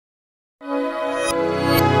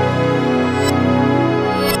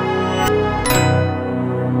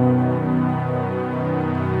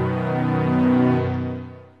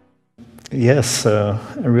Yes, a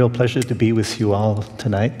real pleasure to be with you all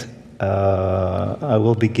tonight. I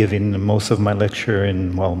will be giving most of my lecture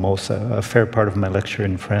in, well, a fair part of my lecture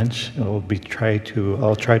in French. I'll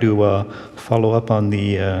try to follow up on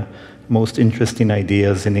the most interesting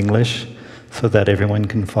ideas in English so that everyone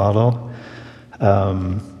can follow.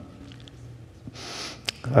 I'd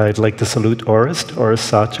like to salute Orest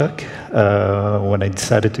Sachak. When I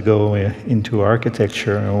decided to go into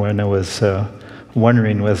architecture, when I was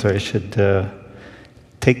wondering whether I should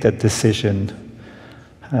take that decision,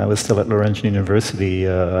 I was still at Laurentian University.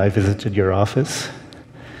 I visited your office,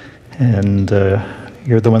 and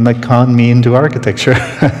you're the one that conned me into architecture.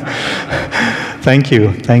 Thank you.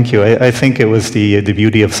 I think it was the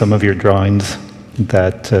beauty of some of your drawings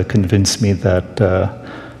that convinced me that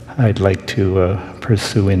I'd like to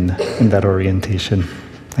pursue in that orientation.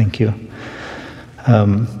 Thank you.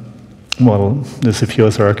 Well, there's a few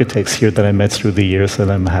other architects here that I met through the years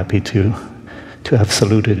that I'm happy to have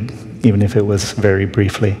saluted, even if it was very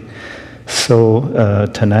briefly. So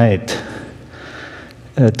tonight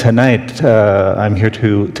I'm here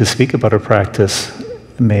to speak about a practice,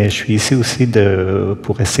 mais je suis ici aussi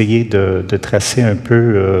pour essayer de tracer un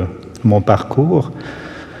peu mon parcours.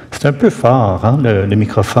 C'est un peu fort, hein, le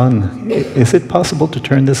microphone. Is it possible to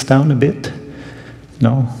turn this down a bit?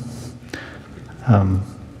 No?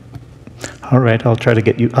 All right, I'll try to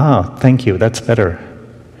get you... thank you, that's better.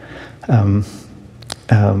 Or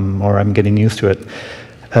I'm getting used to it.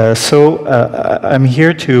 I'm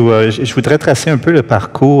here to... je voudrais tracer un peu le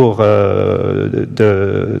parcours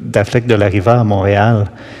d'Affleck de la Riva à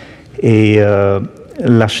Montréal. Et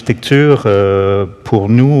l'architecture, pour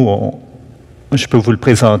nous, je peux vous le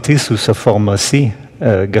présenter sous ce format-ci,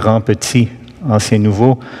 grand, petit, ancien,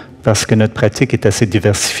 nouveau, parce que notre pratique est assez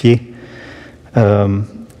diversifiée.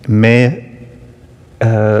 Mais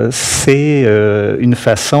c'est une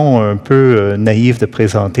façon un peu naïve de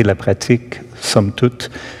présenter la pratique, somme toute,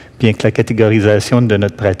 bien que la catégorisation de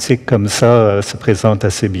notre pratique comme ça se présente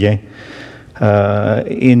assez bien.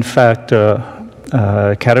 In fact,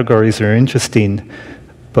 categories are interesting,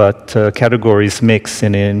 but categories mix,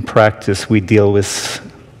 and in practice we deal with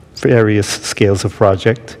various scales of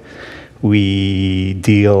project. We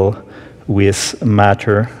deal with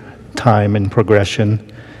matter, time, and progression.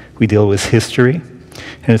 We deal with history.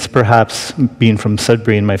 And it's perhaps, being from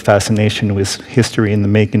Sudbury, and my fascination with history in the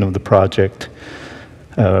making of the project,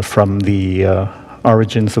 from the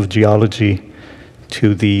origins of geology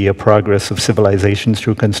to the progress of civilizations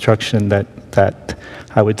through construction, that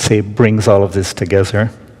I would say brings all of this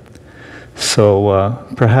together. So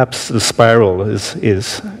perhaps the spiral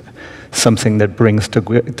is something that brings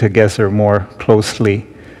together more closely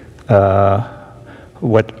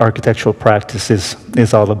what architectural practice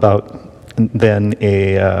is all about than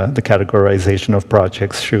the categorization of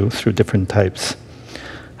projects through different types.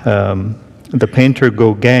 The painter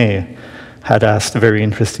Gauguin had asked a very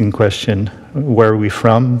interesting question: where are we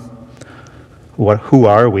from? Who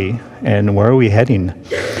are we? And where are we heading?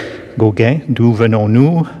 Gauguin, d'où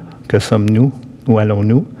venons-nous? Que sommes-nous? Où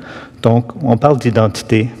allons-nous? Donc, on parle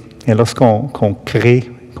d'identité. Et lorsqu'on crée,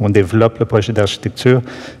 qu'on développe le projet d'architecture,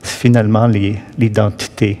 c'est finalement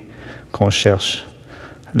l'identité qu'on cherche.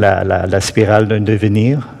 La spirale d'un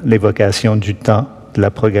devenir, l'évocation du temps, de la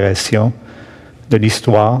progression, de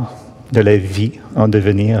l'histoire, de la vie en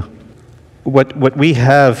devenir. What we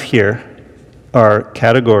have here are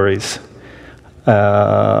categories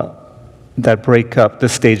that break up the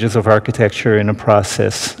stages of architecture in a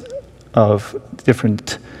process of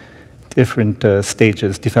different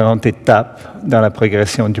stages, différentes étapes dans la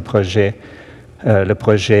progression du projet. Le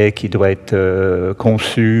projet qui doit être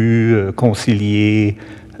conçu, concilié,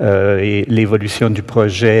 et l'évolution du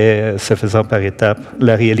projet se faisant par étapes.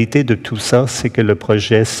 La réalité de tout ça, c'est que le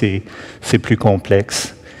projet, c'est plus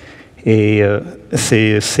complexe. Et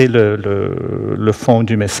c'est le fond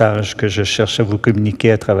du message que je cherche à vous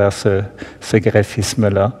communiquer à travers ce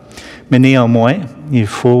graphisme-là. Mais néanmoins, il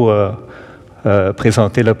faut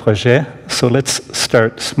présenter le projet. So let's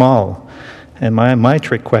start small. And my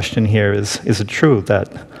trick question here is it true that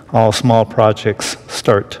all small projects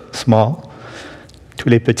start small? Tous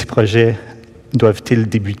les petits projets doivent-ils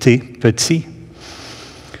débuter petits?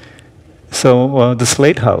 So the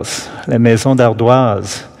slate house, la maison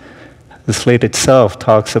d'ardoise, the slate itself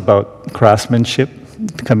talks about craftsmanship,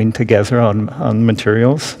 coming together on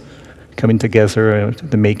materials, coming together,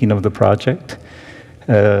 the making of the project.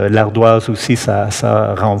 L'ardoise aussi, ça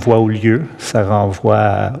renvoie au lieu, ça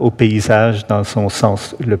renvoie au paysage dans son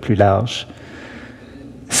sens le plus large.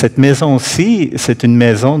 Cette maison-ci, c'est une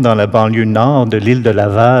maison dans la banlieue nord de l'île de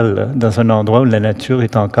Laval, dans un endroit où la nature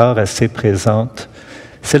est encore assez présente.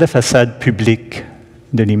 C'est la façade publique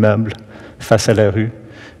de l'immeuble face à la rue.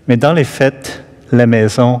 Mais dans les faits, la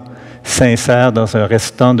maison s'insère dans un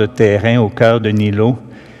restant de terrain au cœur d'un îlot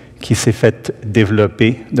qui s'est fait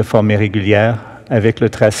développer de forme irrégulière avec le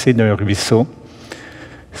tracé d'un ruisseau.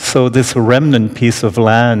 So this remnant piece of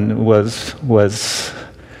land was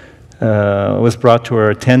brought to our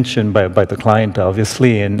attention by the client,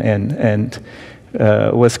 obviously, and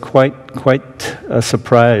was quite a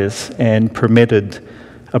surprise and permitted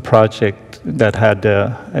a project that had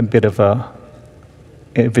a bit of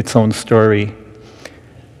its own story.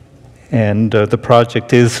 And the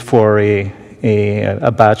project is for a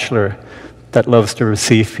bachelor that loves to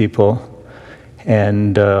receive people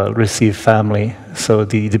and receive family. So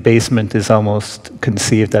the basement is almost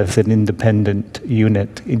conceived as an independent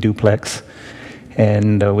unit, a duplex,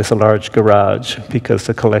 and with a large garage, because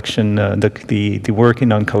the collection, the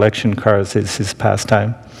working on collection cars is his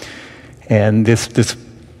pastime. And this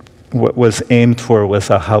what was aimed for was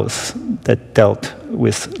a house that dealt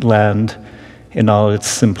with land in all its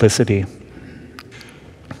simplicity.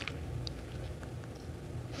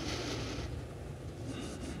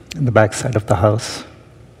 In the backside of the house.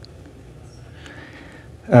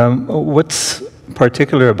 What's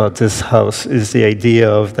particular about this house is the idea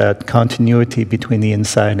of that continuity between the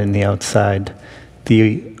inside and the outside.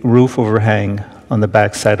 The roof overhang on the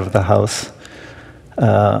backside of the house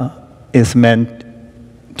is meant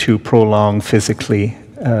to prolong physically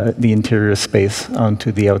the interior space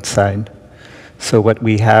onto the outside. So what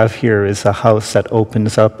we have here is a house that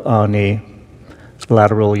opens up on a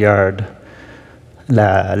lateral yard,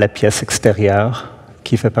 la pièce extérieure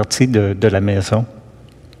qui fait partie de la maison,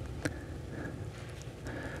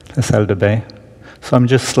 la salle de bain. So I'm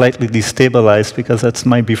just slightly destabilized because that's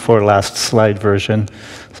my before last slide version.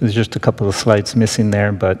 So there's just a couple of slides missing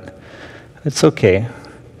there, but it's okay.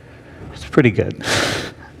 It's pretty good.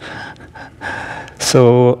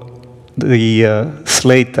 So the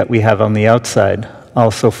slate that we have on the outside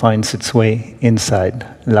also finds its way inside.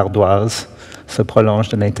 L'ardoise se prolonge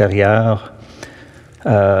de l'intérieur,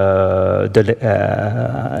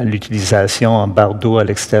 l'utilisation en bardeau à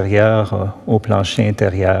l'extérieur, au plancher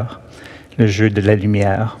intérieur, le jeu de la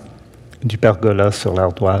lumière, du pergola sur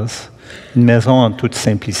l'ardoise, une maison en toute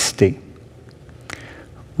simplicité.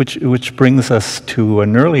 Which brings us to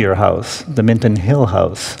an earlier house, the Minton Hill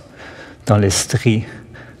House, dans l'Estrie.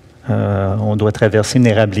 On doit traverser une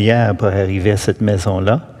érablière pour arriver à cette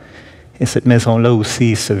maison-là. Et cette maison-là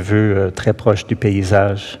aussi se veut très proche du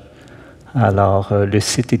paysage. Alors, le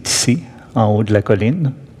site est ici, en haut de la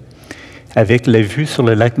colline, avec la vue sur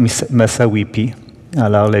le lac Massawippi.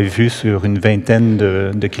 Alors, la vue sur une vingtaine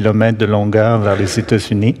de kilomètres de longueur vers les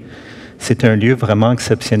États-Unis. C'est un lieu vraiment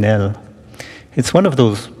exceptionnel. It's one of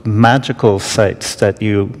those magical sites that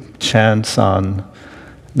you chance on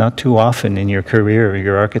not too often in your career,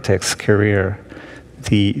 your architect's career.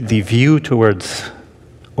 The view towards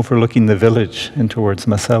overlooking the village and towards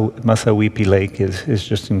Massawippi Lake is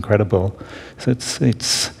just incredible. So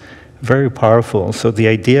it's very powerful. So the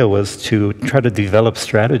idea was to try to develop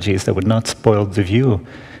strategies that would not spoil the view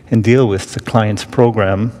and deal with the client's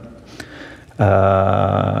program,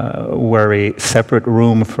 where a separate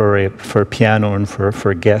room for piano and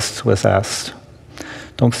for guests was asked.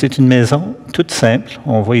 Donc c'est une maison toute simple.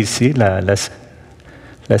 On voit ici la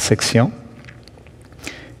section.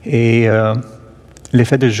 Et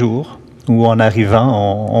l'effet de jour, où en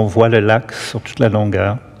arrivant, on voit le lac sur toute la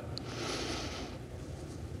longueur.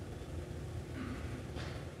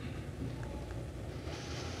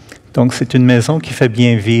 Donc c'est une maison qui fait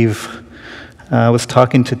bien vivre. I was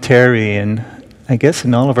talking to Terry, and I guess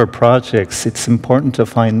in all of our projects, it's important to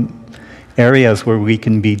find areas where we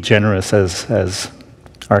can be generous as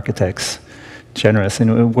architects. Generous.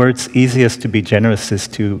 And where it's easiest to be generous is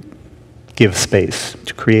to give space,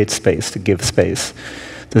 to create space, to give space.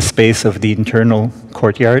 The space of the internal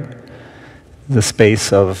courtyard, the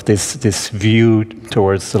space of this view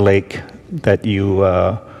towards the lake that you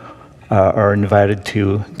are invited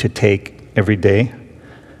to take every day.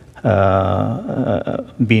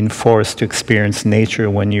 Being forced to experience nature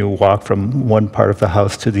when you walk from one part of the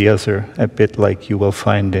house to the other, a bit like you will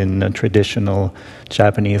find in traditional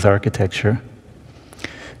Japanese architecture.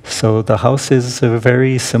 So the house is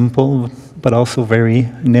very simple, but also very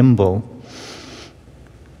nimble.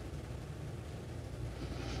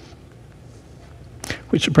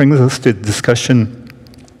 Which brings us to discussion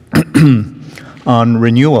on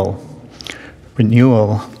renewal.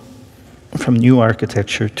 Renewal, from new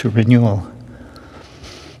architecture to renewal.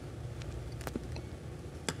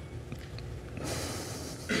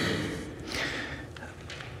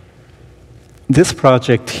 This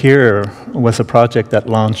project here was a project that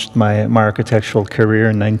launched my architectural career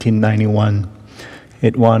in 1991.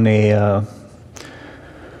 It won a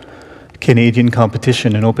Canadian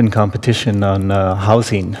competition, an open competition on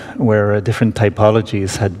housing, where different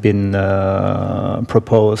typologies had been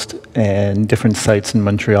proposed and different sites in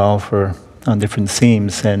Montreal on different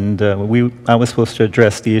themes. And I was supposed to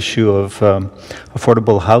address the issue of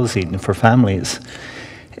affordable housing for families.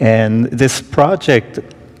 And this project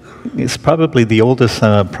is probably the oldest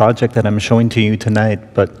project that I'm showing to you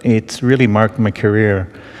tonight, but it's really marked my career.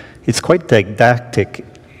 It's quite didactic,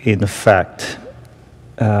 in fact.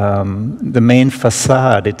 The main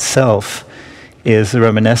facade itself is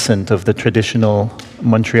reminiscent of the traditional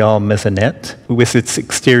Montreal maisonette, with its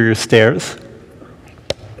exterior stairs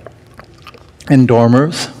and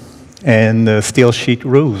dormers and steel sheet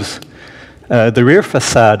roofs. The rear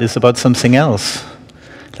facade is about something else.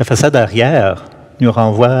 La façade arrière nous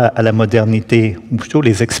renvoie à la modernité, ou plutôt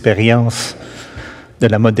les expériences de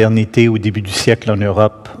la modernité au début du siècle en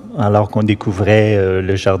Europe, alors qu'on découvrait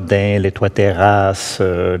le jardin, les toits terrasses,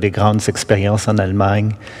 les grandes expériences en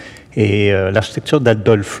Allemagne, et l'architecture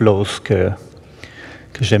d'Adolf Loos que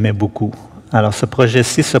j'aimais beaucoup. Alors ce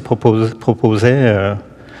projet-ci se proposait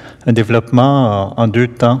un développement en 2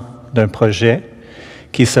 temps d'un projet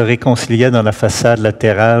qui se réconciliait dans la façade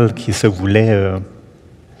latérale qui se voulait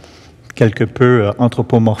quelque peu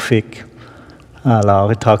anthropomorphique.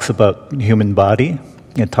 Alors, it talks about human body,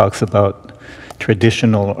 it talks about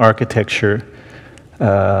traditional architecture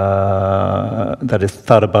that is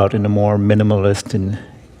thought about in a more minimalist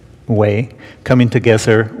way, coming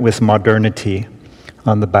together with modernity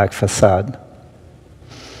on the back facade.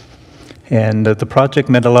 And the project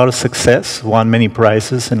met a lot of success, won many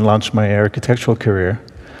prizes, and launched my architectural career.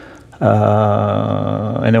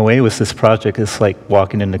 In a way, with this project, it's like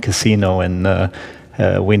walking in a casino and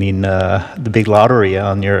winning the big lottery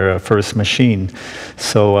on your first machine.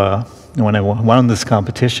 So when I won this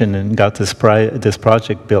competition and got this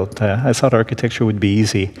project built, I thought architecture would be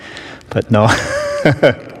easy, but no.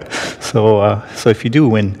 So if you do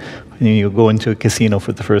win, when you go into a casino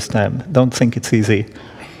for the first time, don't think it's easy.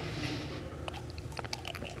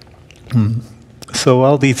 So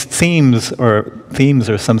all these themes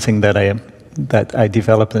are something that I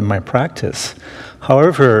developed in my practice.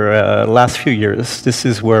 However, last few years, this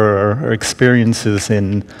is where our experiences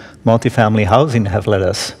in multifamily housing have led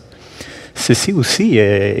us. Ceci aussi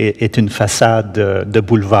est une façade de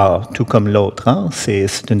boulevard, tout comme l'autre. Hein?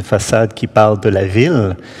 C'est une façade qui parle de la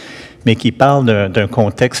ville, mais qui parle d'un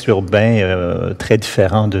contexte urbain très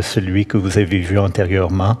différent de celui que vous avez vu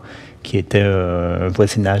antérieurement, qui était un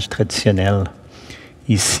voisinage traditionnel.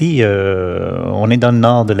 Ici, on est dans le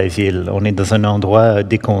nord de la ville, on est dans un endroit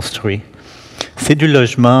déconstruit. C'est du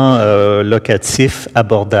logement locatif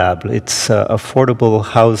abordable. It's affordable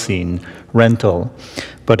housing, rental,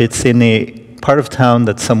 but it's in a part of town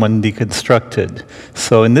that someone deconstructed.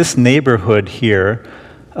 So in this neighborhood here,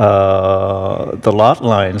 the lot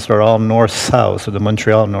lines are all north-south, or the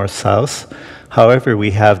Montreal north-south. However,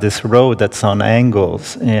 we have this road that's on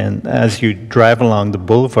angles, and as you drive along the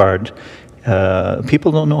boulevard,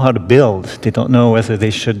 people don't know how to build. They don't know whether they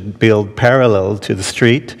should build parallel to the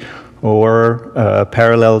street or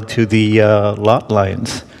parallel to the lot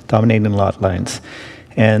lines, dominating lot lines.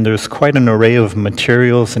 And there's quite an array of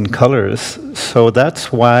materials and colors, so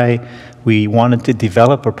that's why we wanted to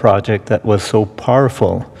develop a project that was so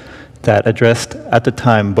powerful, that addressed at the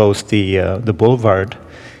time both the boulevard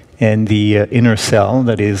and the inner cell,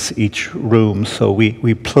 that is each room. So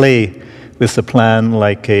we play with the plan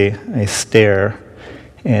like a stair,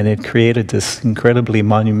 and it created this incredibly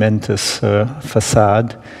monumentous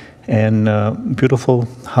facade and beautiful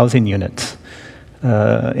housing units.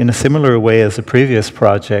 In a similar way as the previous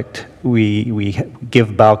project, we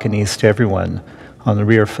give balconies to everyone on the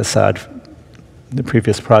rear facade. The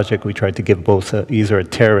previous project, we tried to give both either a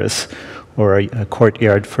terrace or a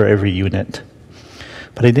courtyard for every unit.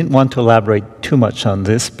 But I didn't want to elaborate too much on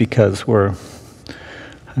this because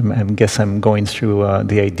I guess I'm going through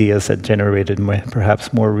the ideas that generated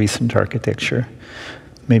perhaps more recent architecture.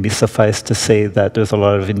 Maybe suffice to say that there's a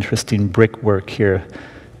lot of interesting brickwork here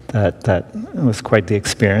that was quite the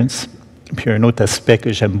experience. Puis un autre aspect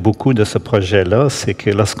que j'aime beaucoup de ce projet-là, c'est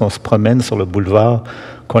que lorsqu'on se promène sur le boulevard,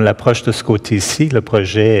 qu'on l'approche de ce côté-ci, le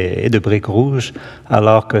projet est de briques rouges,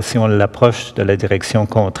 alors que si on l'approche de la direction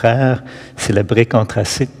contraire, c'est la brique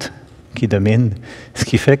anthracite qui domine, ce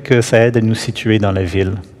qui fait que ça aide à nous situer dans la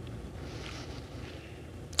ville.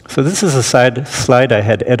 So this is a slide I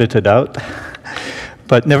had edited out,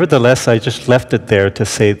 but nevertheless I just left it there to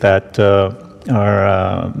say that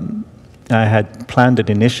our I had planned it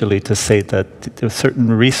initially to say that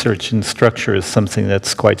certain research in structure is something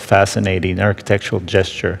that's quite fascinating, architectural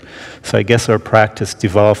gesture. So I guess our practice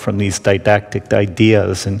devolved from these didactic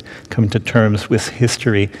ideas and coming to terms with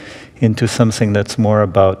history into something that's more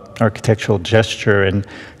about architectural gesture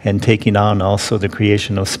and taking on also the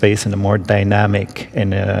creation of space in a more dynamic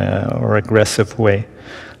and or aggressive way.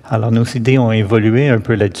 Alors nos idées ont évolué un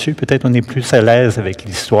peu là-dessus. Peut-être on est plus à l'aise avec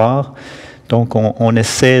l'histoire. Donc on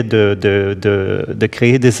essaie de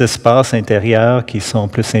créer des espaces intérieurs qui sont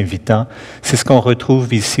plus invitants. C'est ce qu'on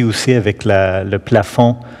retrouve ici aussi avec le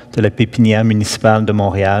plafond de la pépinière municipale de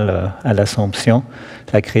Montréal à l'Assomption.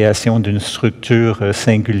 La création d'une structure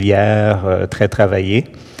singulière, très travaillée,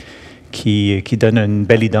 qui donne une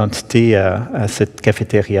belle identité à cette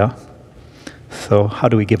cafétéria. So how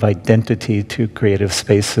do we give identity to creative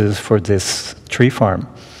spaces for this tree farm?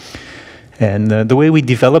 And the way we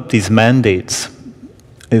develop these mandates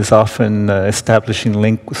is often establishing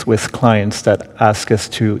links with clients that ask us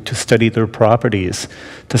to study their properties,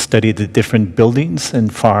 to study the different buildings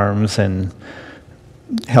and farms, and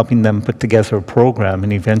helping them put together a program,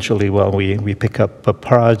 and eventually, well, we pick up a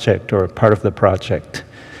project or a part of the project.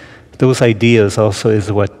 Those ideas also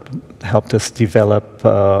is what helped us develop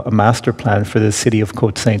a master plan for the city of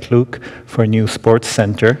Côte-Saint-Luc for a new sports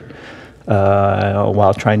center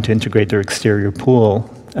while trying to integrate their exterior pool.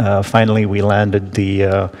 Finally, we landed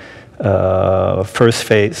the first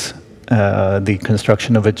phase, the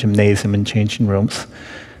construction of a gymnasium and changing rooms,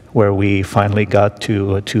 where we finally got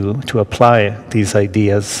to apply these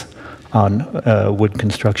ideas on wood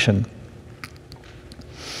construction.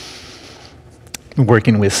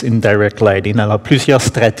 Working with indirect lighting. Alors, plusieurs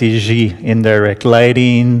stratégies: indirect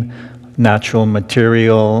lighting, natural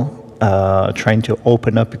material, trying to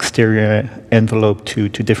open up exterior envelope to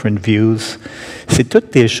different views. C'est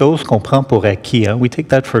toutes des choses qu'on prend pour acquis. Hein? We take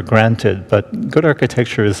that for granted, but good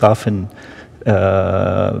architecture is often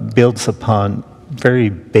builds upon very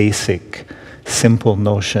basic, simple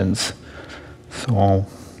notions. So,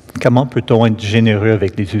 comment peut-on être généreux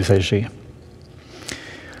avec les usagers?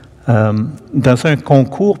 Dans un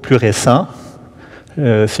concours plus récent,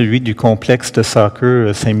 celui du complexe de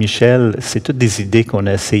soccer Saint-Michel, c'est toutes des idées qu'on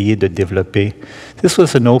a essayé de développer. This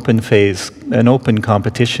was an open phase, an open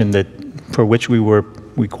competition for which we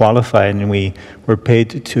qualified and we were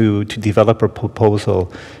paid to develop a proposal,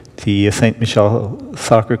 the Saint-Michel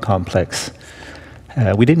soccer complex.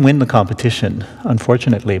 We didn't win the competition,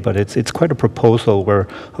 unfortunately, but it's quite a proposal where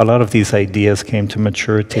a lot of these ideas came to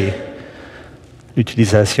maturity.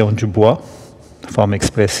 L'utilisation du bois, forme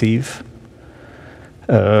expressive.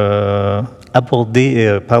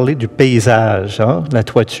 Parler du paysage, hein? La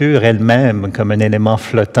toiture elle-même comme un élément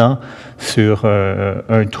flottant sur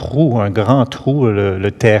un trou, un grand trou,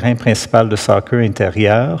 le terrain principal de soccer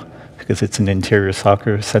intérieur, because it's an interior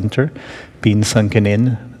soccer center, being sunken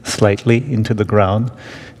in slightly into the ground,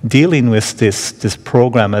 dealing with this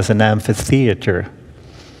program as an amphitheater,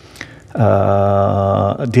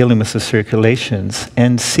 dealing with the circulations,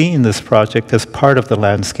 and seeing this project as part of the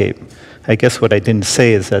landscape. I guess what I didn't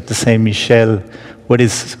say is that the Saint-Michel, what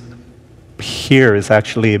is here is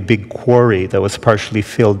actually a big quarry that was partially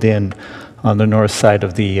filled in on the north side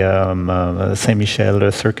of the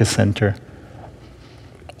Saint-Michel Circus Center.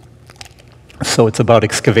 So it's about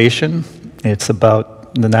excavation, it's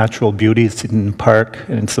about the natural beauties in the park,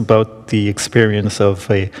 and it's about the experience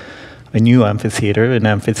of a new amphitheater, an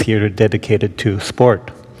amphitheater dedicated to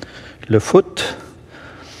sport. Le foot,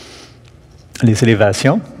 les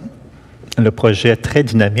élévations, le projet très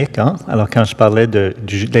dynamique. Hein? Alors quand je parlais de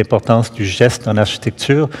l'importance du geste en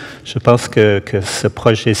architecture, je pense que ce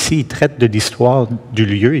projet-ci, il traite de l'histoire du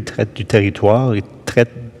lieu, il traite du territoire, il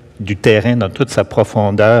traite du terrain dans toute sa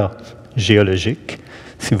profondeur géologique,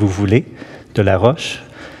 si vous voulez, de la roche,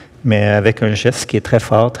 mais avec un geste qui est très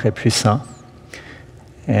fort, très puissant.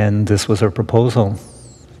 And this was our proposal.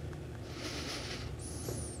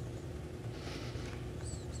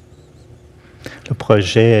 Le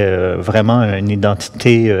projet, vraiment une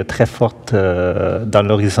identité très forte dans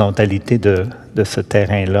l'horizontalité de ce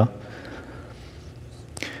terrain-là.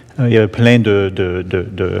 Il y a plein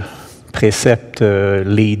de préceptes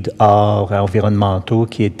lead art environnementaux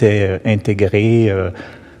qui étaient intégrés.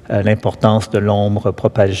 L'importance de l'ombre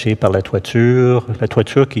propagée par la toiture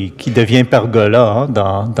qui devient pergola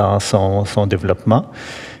hein, dans son développement,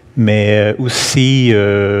 mais aussi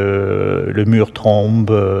le mur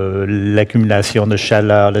trombe, l'accumulation de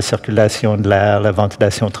chaleur, la circulation de l'air, la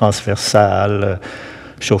ventilation transversale,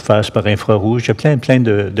 chauffage par infrarouge. Il y a plein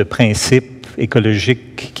de principes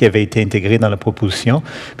écologiques qui avaient été intégrés dans la proposition.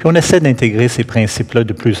 Puis on essaie d'intégrer ces principes-là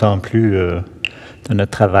de plus en plus dans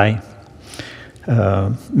notre travail.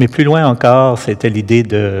 Mais plus loin encore, c'était l'idée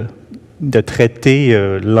de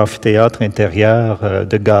traiter l'amphithéâtre intérieur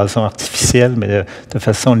de gazon artificiel, mais de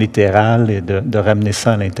façon littérale, et de ramener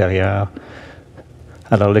ça à l'intérieur.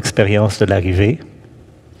 Alors l'expérience de l'arrivée.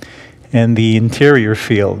 And the interior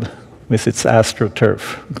field with its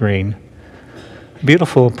astroturf green.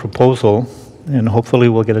 Beautiful proposal, and hopefully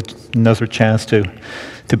we'll get another chance to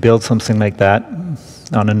build something like that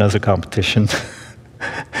on another competition.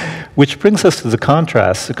 Which brings us to the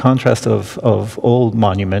contrast of old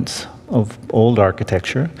monuments, of old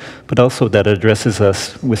architecture, but also that addresses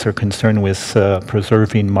us with our concern with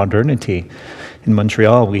preserving modernity. In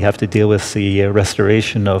Montreal, we have to deal with the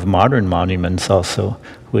restoration of modern monuments also,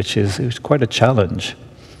 which is quite a challenge.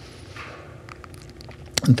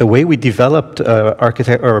 The way we developed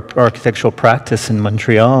architectural practice in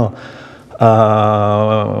Montreal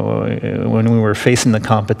when we were facing the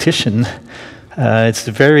competition, it's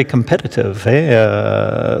very competitive.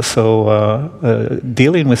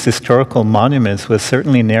 Dealing with historical monuments was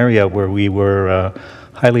certainly an area where we were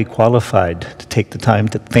highly qualified to take the time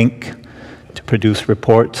to think, to produce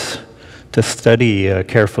reports, to study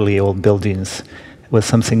carefully old buildings. It was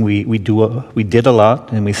something we did a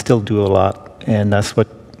lot, and we still do a lot, and that's what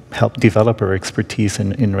helped develop our expertise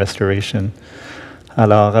in restoration.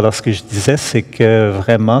 Alors, ce que je disais, c'est que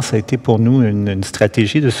vraiment, ça a été pour nous une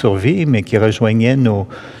stratégie de survie, mais qui rejoignait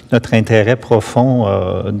notre intérêt profond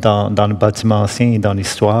dans le bâtiment ancien et dans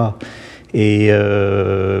l'histoire. Et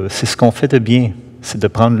c'est ce qu'on fait de bien, c'est de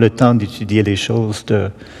prendre le temps d'étudier les choses,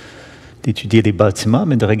 d'étudier les bâtiments,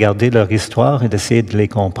 mais de regarder leur histoire et d'essayer de les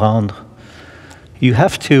comprendre. You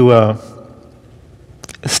have to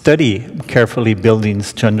study carefully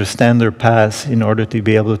buildings to understand their past in order to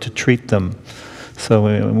be able to treat them. So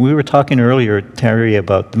we were talking earlier, Terry,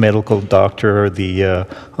 about the medical doctor or the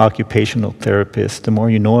occupational therapist. The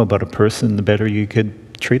more you know about a person, the better you could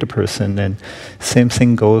treat a person. And same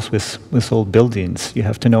thing goes with old buildings. You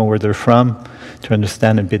have to know where they're from to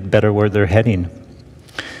understand a bit better where they're heading.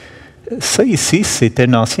 Ça ici, c'était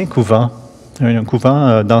un ancien couvent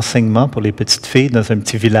d'enseignement pour les petites filles dans un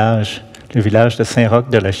petit village, le village de Saint-Roch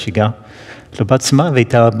de la Chigan. Le bâtiment avait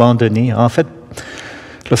été abandonné. En fait,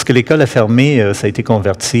 lorsque l'école a fermé, ça a été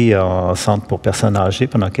converti en centre pour personnes âgées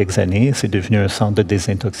pendant quelques années. C'est devenu un centre de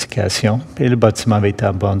désintoxication et le bâtiment avait été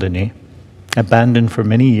abandonné. Abandoned for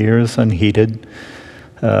many years, unheated,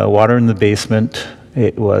 water in the basement.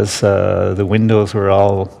 It was, the windows were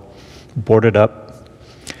all boarded up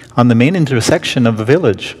on the main intersection of the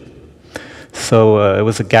village. So it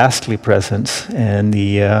was a ghastly presence, and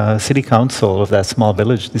the city council of that small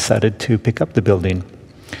village decided to pick up the building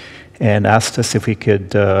and asked us if we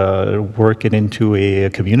could work it into a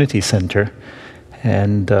community center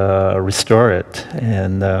and restore it.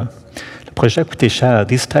 And le projet a coûté cher.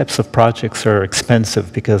 These types of projects are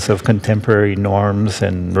expensive because of contemporary norms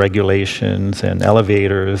and regulations and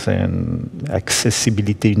elevators and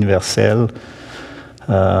accessibilité universelle.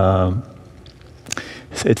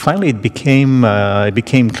 It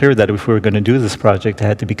became clear that if we were going to do this project, it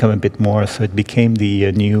had to become a bit more. So it became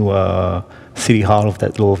the new city hall of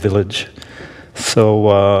that little village.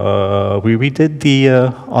 So we redid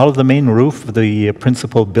all of the main roof of the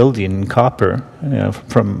principal building in copper,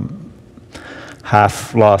 from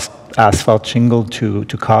half lost asphalt shingle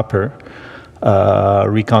to copper.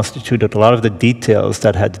 Reconstituted a lot of the details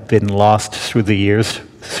that had been lost through the years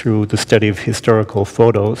through the study of historical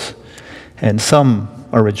photos, and some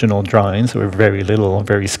original drawings were very little,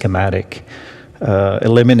 very schematic.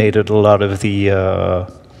 Eliminated a lot of the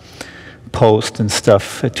posts and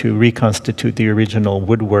stuff to reconstitute the original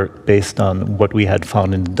woodwork based on what we had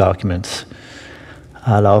found in the documents.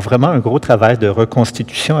 Alors vraiment un gros travail de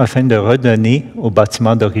reconstitution afin de redonner au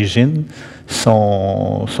bâtiment d'origine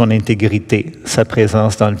son intégrité, sa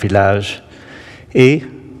présence dans le village, et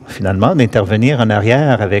finalement d'intervenir en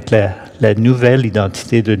arrière avec la nouvelle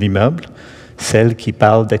identité de l'immeuble, celle qui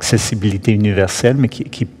parle d'accessibilité universelle, mais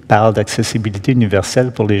qui parle d'accessibilité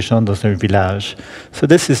universelle pour les gens dans un village. So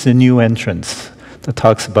this is the new entrance that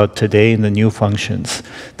talks about today and the new functions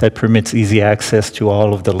that permits easy access to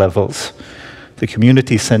all of the levels. The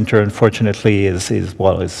community center, unfortunately, is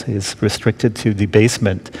restricted to the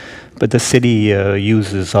basement, but the city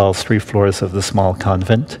uses all 3 floors of the small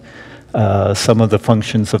convent. Some of the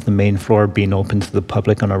functions of the main floor being open to the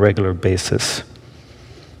public on a regular basis.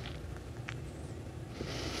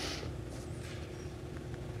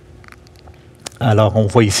 Alors, on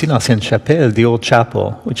voit ici l'ancienne chapelle, the old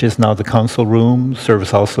chapel, which is now the council room,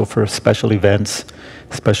 serves also for special events,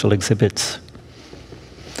 special exhibits.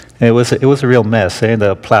 It was a real mess.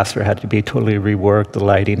 The plaster had to be totally reworked, the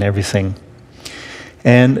lighting, everything.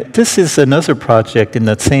 And this is another project in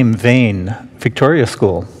that same vein, Victoria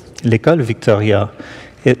School, L'École Victoria.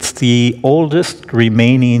 It's the oldest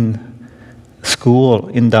remaining school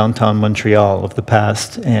in downtown Montreal of the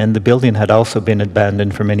past, and the building had also been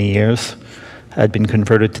abandoned for many years, had been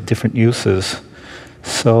converted to different uses.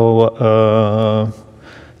 So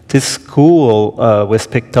this school was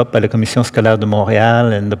picked up by la Commission Scolaire de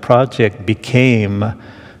Montréal, and the project became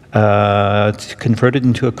converted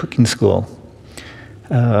into a cooking school.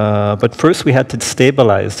 But first we had to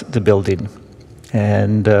stabilize the building,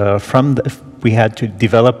 and we had to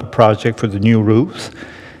develop a project for the new roofs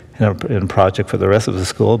and a project for the rest of the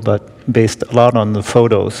school, but based a lot on the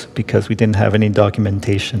photos because we didn't have any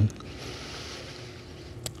documentation.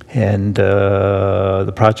 And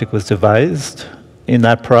the project was devised. In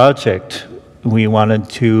that project, we wanted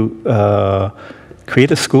to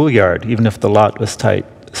create a schoolyard, even if the lot was tight.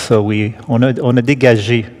 So on a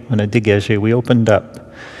dégagé, we opened up.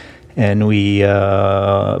 And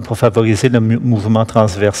pour favoriser le mouvement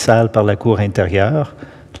transversal par la cour intérieure,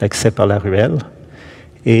 l'accès par la ruelle,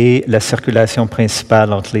 et la circulation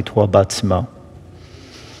principale entre les trois bâtiments.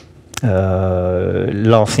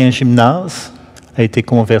 L'ancien gymnase a été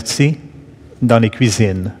converti dans les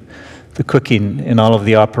cuisines. The cooking and all of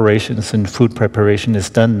the operations and food preparation is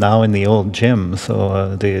done now in the old gym.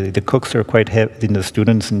 So the cooks are quite happy, and the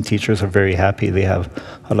students and teachers are very happy. They have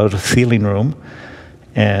a lot of ceiling room.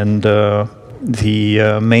 And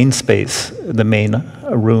the main space, the main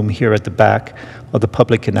room here at the back, the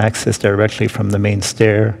public can access directly from the main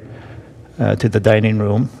stair to the dining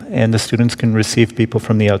room, and the students can receive people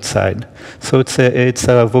from the outside. So it's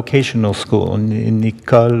a vocational school, une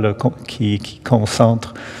école qui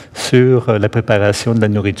concentre sur la préparation de la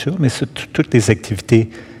nourriture, mais sur toutes les activités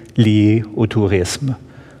liées au tourisme.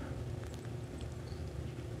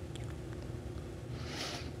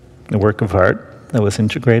 A work of art that was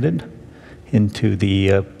integrated into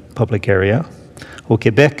the public area. Au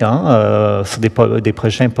Québec, sur des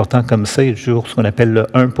projets importants comme ça, il y a toujours ce qu'on appelle le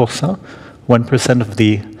 1%. 1% of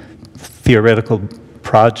the theoretical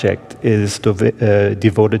project is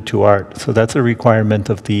devoted to art. So that's a requirement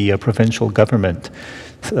of the provincial government.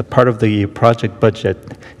 So part of the project budget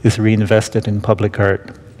is reinvested in public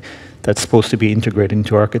art. That's supposed to be integrated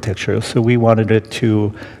into architecture. So we wanted it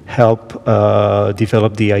to help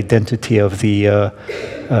develop the identity of the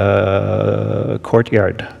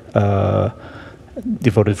courtyard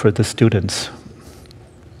devoted for the students.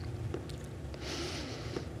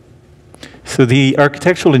 So the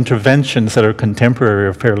architectural interventions that are contemporary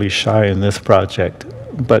are fairly shy in this project,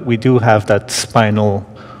 but we do have that spinal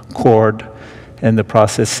cord and the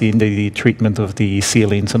processing, the treatment of the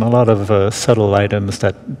ceilings, and a lot of subtle items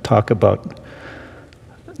that talk about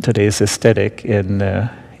today's aesthetic and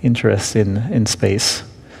interest in space.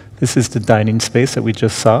 This is the dining space that we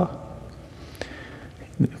just saw.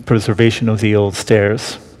 Preservation of the old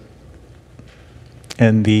stairs.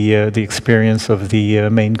 And the experience of the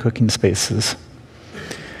main cooking spaces.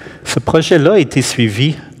 Ce projet-là a été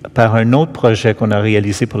suivi par un autre projet qu'on a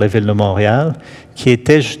réalisé pour la Ville de Montréal, qui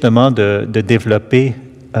était justement de développer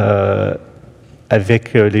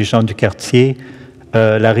avec les gens du quartier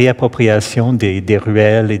la réappropriation des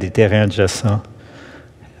ruelles et des terrains adjacents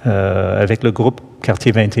avec le groupe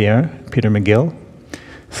Quartier 21, Peter McGill.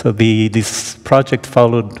 So this project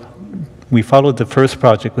we followed the first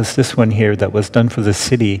project, was this one here that was done for the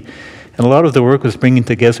city. And a lot of the work was bringing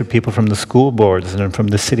together people from the school boards and from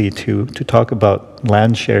the city to talk about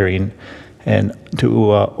land sharing and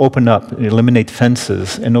to open up, eliminate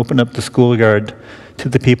fences and open up the schoolyard to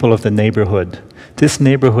the people of the neighborhood. This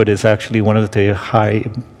neighborhood is actually one of the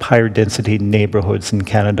higher density neighborhoods in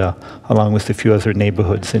Canada, along with a few other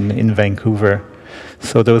neighborhoods in Vancouver.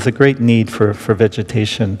 So there was a great need for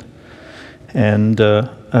vegetation. And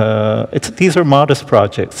these are modest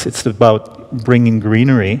projects. It's about bringing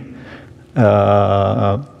greenery.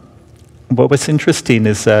 But what's interesting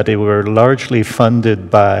is that they were largely funded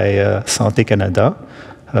by Santé Canada,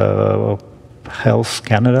 Health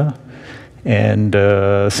Canada, and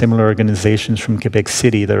similar organizations from Quebec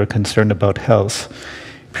City that are concerned about health.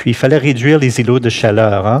 Puis il fallait réduire les îlots de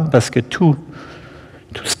chaleur, parce que tout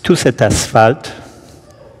cet asphalte,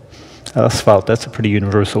 that's a pretty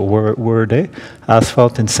universal word, eh?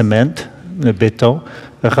 Asphalt and cement, le béton,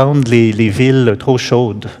 rendent les villes trop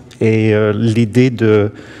chaudes. Et l'idée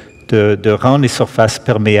de rendre les surfaces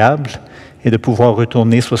perméables et de pouvoir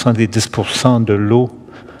retourner 70% de l'eau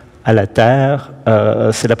à la terre,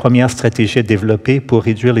 c'est la première stratégie à développer pour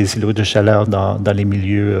réduire les îlots de chaleur dans les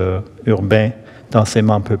milieux urbains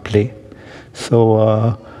densément peuplés.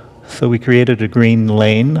 So we created a green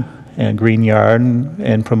lane and green yard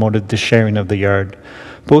and promoted the sharing of the yard.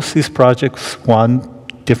 Both these projects won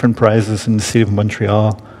different prizes in the city of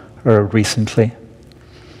Montreal recently.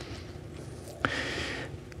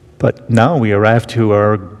 But now we arrive to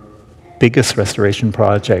our biggest restoration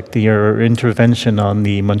project, the intervention on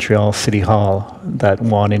the Montreal City Hall that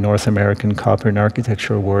won a North American Copper and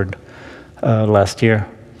Architecture Award last year.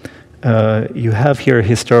 You have here a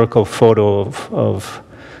historical photo of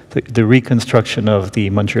the reconstruction of the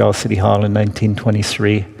Montreal City Hall in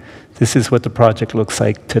 1923. This is what the project looks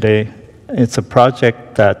like today. It's a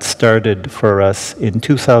project that started for us in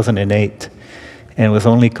 2008 and was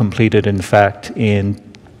only completed, in fact, in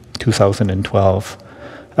 2012.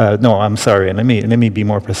 No, I'm sorry, let me be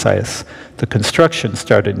more precise. The construction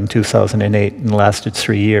started in 2008 and lasted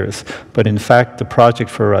 3 years, but in fact, the project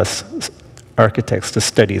for us architects, the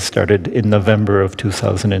study, started in November of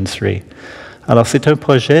 2003. Alors, c'est un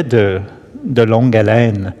projet de longue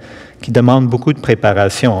haleine qui demande beaucoup de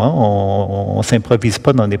préparation. Hein? On ne s'improvise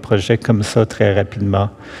pas dans des projets comme ça très rapidement.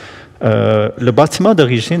 Le bâtiment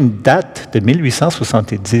d'origine date de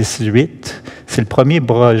 1878. C'est le premier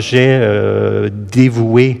projet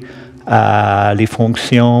dévoué à les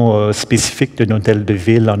fonctions spécifiques d'un hôtel de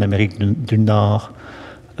ville en Amérique du Nord.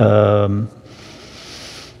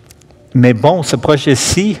 Mais bon, ce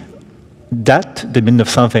projet-ci date de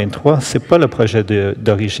 1923. C'est pas le projet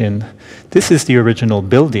d'origine. This is the original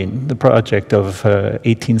building, the project of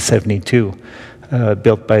 1872,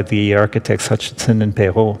 built by the architects Hutchinson and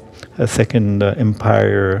Perrault. A second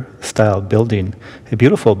Empire-style building, a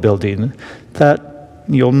beautiful building that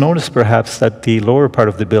you'll notice perhaps that the lower part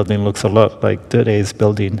of the building looks a lot like today's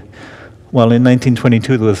building. Well, in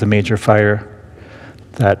 1922, there was a major fire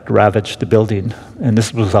that ravaged the building, and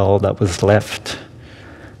this was all that was left.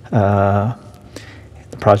 The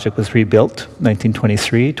project was rebuilt,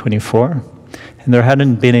 1923, 24, and there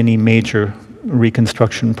hadn't been any major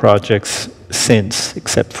reconstruction projects since,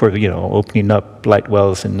 except for, opening up light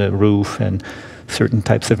wells in the roof and certain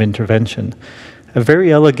types of intervention. A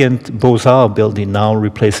very elegant Beaux-Arts building now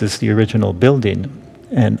replaces the original building.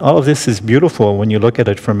 And all of this is beautiful when you look at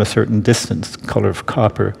it from a certain distance, the color of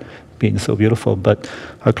copper being so beautiful. But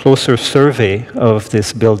a closer survey of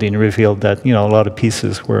this building revealed that, a lot of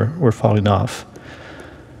pieces were falling off.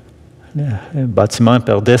 Le bâtiment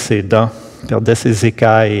perdait ses dents, perdait ses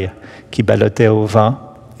écailles qui ballottaient au vent.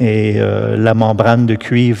 Et la membrane de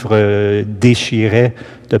cuivre déchirait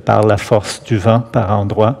de par la force du vent par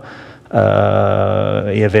endroits.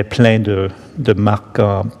 Il y avait plein de marques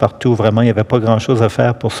partout. Vraiment, il n'y avait pas grand-chose à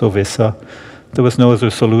faire pour sauver ça. There was no other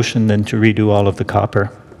solution than to redo all of the copper.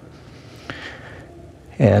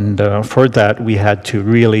 And for that, we had to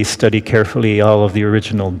really study carefully all of the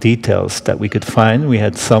original details that we could find. We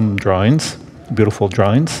had some drawings, beautiful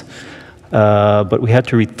drawings, but we had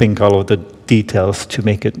to rethink all of the details to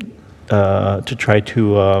make it, to try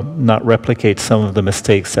to not replicate some of the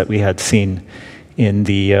mistakes that we had seen in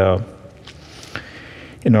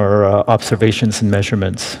our observations and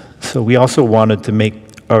measurements. So we also wanted to make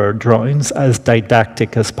our drawings as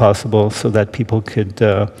didactic as possible so that people could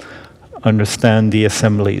understand the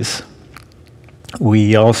assemblies.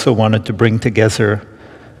 We also wanted to bring together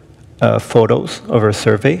photos of our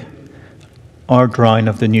survey, our drawing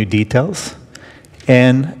of the new details,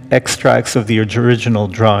 and extracts of the original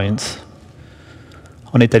drawings.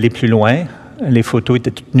 On est allé plus loin. Les photos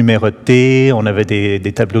étaient toutes numérotées. On avait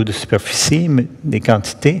des tableaux de superficie, des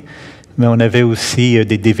quantités, mais on avait aussi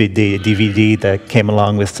des DVD that came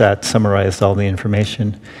along with that, summarized all the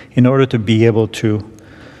information in order to be able to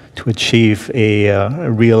achieve a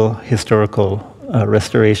real historical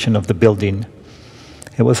restoration of the building.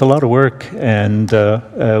 It was a lot of work, and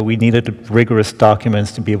we needed rigorous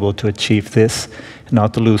documents to be able to achieve this, and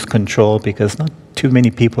not to lose control, because not too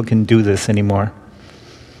many people can do this anymore.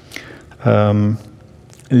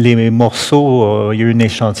 Les morceaux, il y a eu un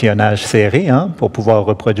échantillonnage serré pour pouvoir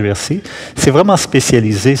reproduire ci. C'est vraiment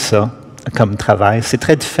spécialisé, ça, comme travail. C'est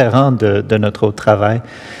très différent de notre autre travail.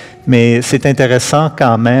 Mais c'est intéressant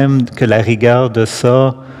quand même que la rigueur de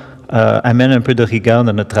ça amène un peu de rigueur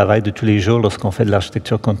dans notre travail de tous les jours lorsqu'on fait de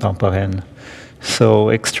l'architecture contemporaine.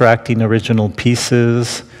 So extracting original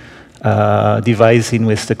pieces, devising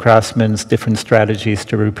with the craftsmen different strategies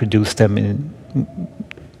to reproduce them.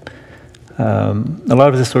 A lot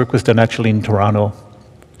of this work was done actually in Toronto,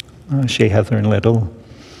 chez Heather and Little.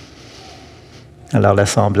 Alors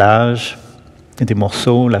l'assemblage des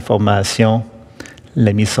morceaux, la formation,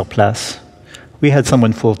 la mise sur place. We had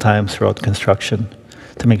someone full-time throughout construction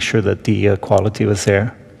to make sure that the quality was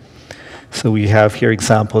there. So we have here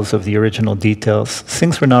examples of the original details.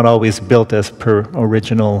 Things were not always built as per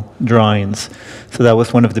original drawings. So that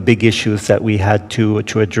was one of the big issues that we had to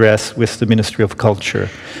address with the Ministry of Culture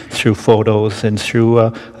through photos and through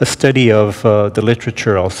a study of the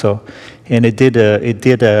literature also. And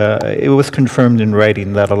it was confirmed in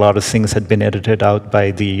writing that a lot of things had been edited out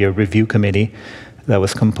by the review committee that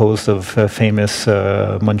was composed of famous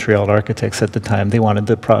Montreal architects at the time. They wanted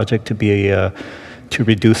the project to be to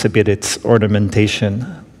reduce a bit its ornamentation,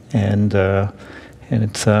 and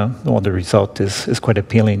it's well, the result is quite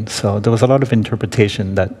appealing. So there was a lot of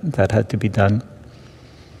interpretation that had to be done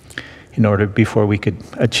in order before we could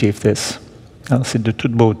achieve this. C'est de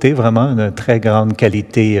toute beauté, vraiment une très grande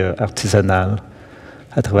qualité artisanale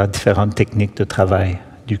à travers différentes techniques de travail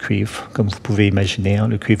du cuivre, comme vous pouvez imaginer, hein,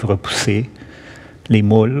 le cuivre repoussé, les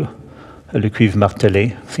moules, le cuivre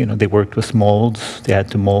martelé. So, they worked with molds. They had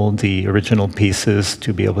to mold the original pieces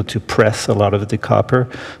to be able to press a lot of the copper,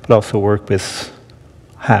 but also work with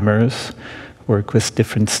hammers, work with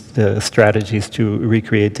different strategies to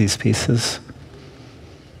recreate these pieces.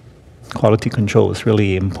 Quality control is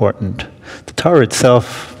really important. The tower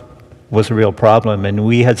itself was a real problem, and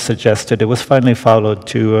we had suggested, it was finally followed,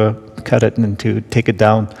 to cut it and to take it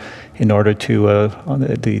down in order to, on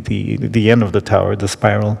the end of the tower, the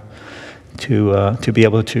spiral, to be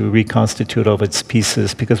able to reconstitute all of its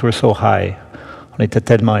pieces, because we're so high. On était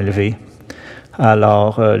tellement élevé.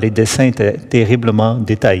 Alors, les dessins étaient terriblement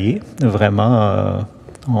détaillés. Vraiment,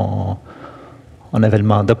 on avait le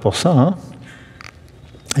mandat pour ça, hein?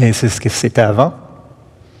 Et c'est ce que c'était avant.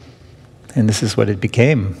 And this is what it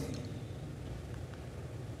became.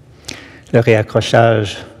 Le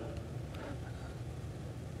réaccrochage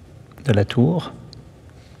de la tour.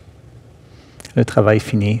 Le travail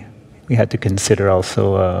fini. We had to consider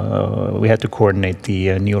also, we had to coordinate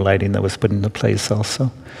the new lighting that was put into place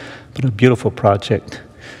also. But a beautiful project.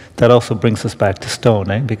 That also brings us back to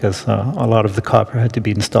stone, because a lot of the copper had to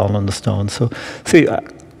be installed on the stone. So, see,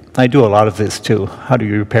 I do a lot of this too. How do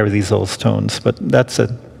you repair these old stones? But that's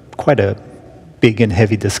quite a big and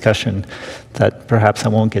heavy discussion that perhaps I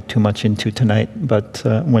won't get too much into tonight. But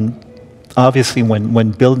obviously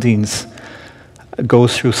when buildings go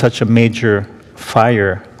through such a major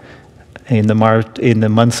fire in the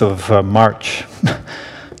months of March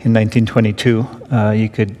in 1922, you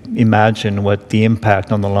could imagine what the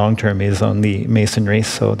impact on the long term is on the masonry.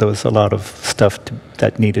 So there was a lot of stuff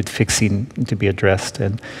that needed fixing to be addressed.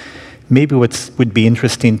 And maybe what would be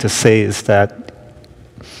interesting to say is that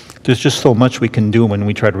there's just so much we can do when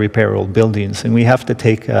we try to repair old buildings, and we have to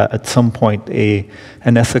take at some point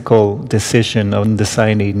an ethical decision on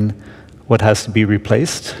deciding what has to be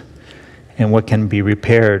replaced and what can be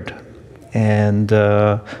repaired. And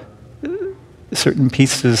certain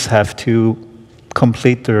pieces have to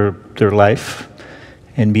complete their life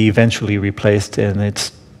and be eventually replaced, and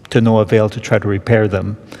it's to no avail to try to repair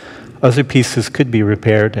them. Other pieces could be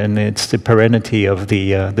repaired, and it's the perennity of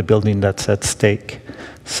the building that's at stake.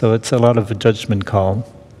 So it's a lot of a judgment call.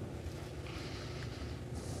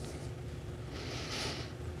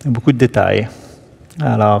 Beaucoup de détails.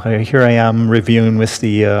 Alors, here I am reviewing with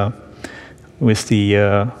the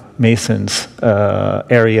masons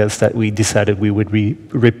areas that we decided we would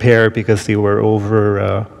repair because they were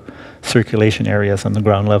over circulation areas on the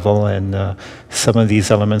ground level, and some of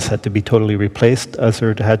these elements had to be totally replaced,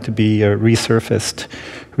 others had to be resurfaced,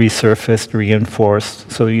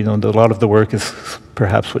 reinforced. So a lot of the work is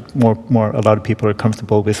perhaps what a lot of people are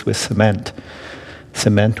comfortable with cement.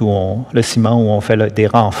 Le ciment où on fait des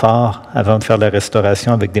renforts avant de faire la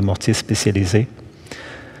restauration avec des mortiers spécialisés.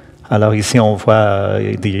 Alors ici on voit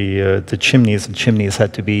the chimneys. The chimneys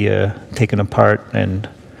had to be taken apart and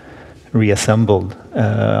reassembled.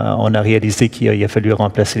 On a réalisé qu'il a fallu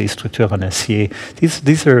remplacer les structures en acier.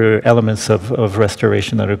 These are elements of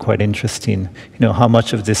restoration that are quite interesting. How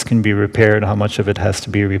much of this can be repaired, how much of it has to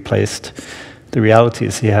be replaced. The reality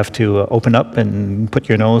is you have to open up and put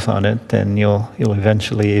your nose on it, and you'll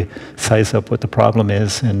eventually size up what the problem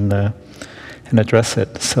is and address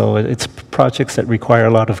it. So it's projects that require a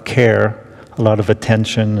lot of care, a lot of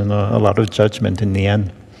attention, and a lot of judgment in the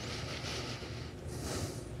end.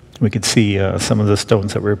 We could see some of the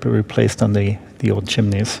stones that were replaced on the old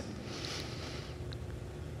chimneys.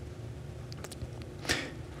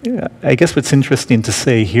 Yeah, I guess what's interesting to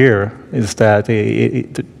say here is that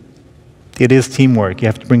it is teamwork. You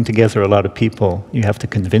have to bring together a lot of people. You have to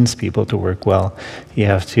convince people to work well. You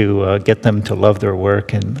have to get them to love their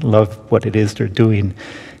work and love what it is they're doing.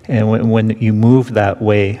 And when you move that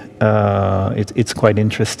way, it's quite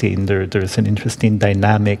interesting. There's an interesting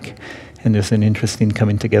dynamic, and there's an interesting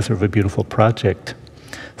coming together of a beautiful project.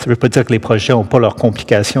 Ça ne veut pas dire que les projets n'ont pas leurs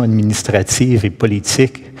complications administratives et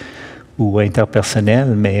politiques ou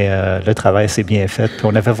interpersonnelles, mais le travail s'est bien fait. Puis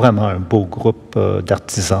on avait vraiment un beau groupe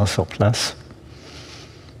d'artisans sur place.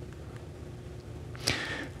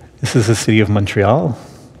 This is the city of Montreal.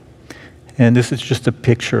 And this is just a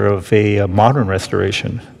picture of a modern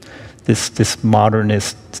restoration. This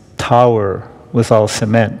modernist tower was all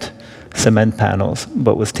cement panels,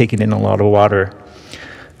 but was taking in a lot of water.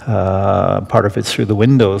 Part of it's through the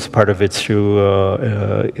windows, part of it's through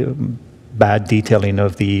bad detailing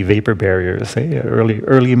of the vapor barriers.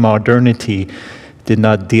 Early modernity did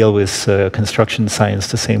not deal with construction science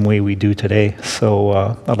the same way we do today, so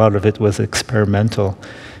a lot of it was experimental.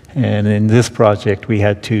 And in this project, we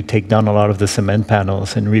had to take down a lot of the cement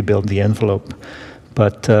panels and rebuild the envelope.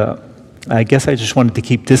 But I guess I just wanted to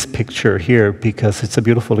keep this picture here because it's a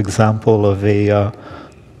beautiful example of a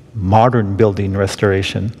modern building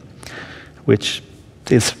restoration, which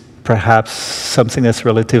is perhaps something that's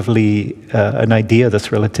relatively, an idea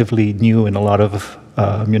that's relatively new in a lot of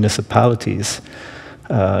municipalities.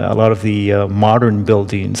 A lot of the modern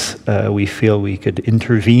buildings we feel we could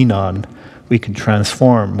intervene on, we can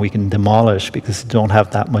transform, we can demolish because they don't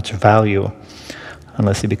have that much value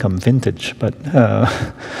unless they become vintage, but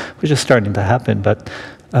which is starting to happen. But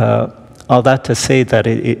all that to say that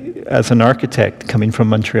as an architect coming from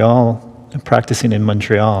Montreal, practicing in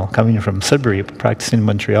Montreal, coming from Sudbury, practicing in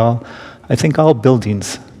Montreal, I think all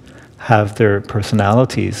buildings have their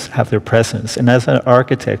personalities, have their presence. And as an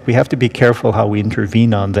architect, we have to be careful how we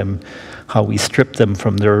intervene on them, how we strip them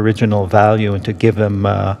from their original value and to give them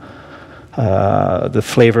the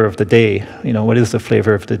flavor of the day. You know, what is the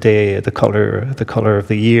flavor of the day? The color of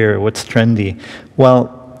the year. What's trendy? Well,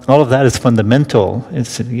 all of that is fundamental.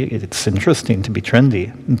 It's interesting to be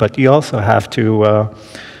trendy, but you also have to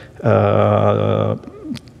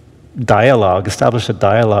establish a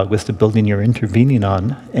dialogue with the building you're intervening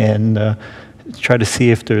on, and try to see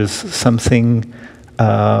if there's something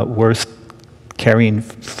worth carrying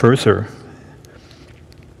further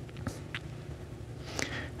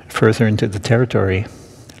into the territory.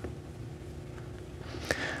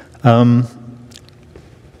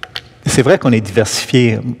 C'est vrai qu'on est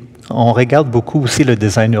diversifié. On regarde beaucoup aussi le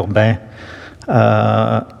design urbain.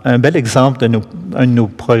 Un bel exemple de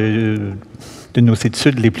nos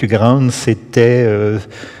études les plus grandes, c'était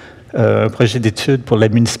un projet d'étude pour la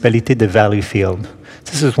municipalité de Valleyfield.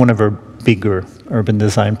 This is one of our bigger urban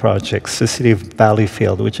design projects, the city of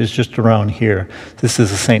Valleyfield, which is just around here. This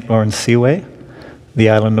is the St. Lawrence Seaway, the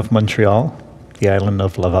island of Montreal, the island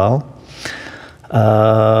of Laval.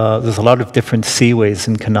 There's a lot of different seaways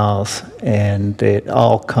and canals, and it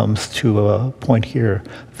all comes to a point here.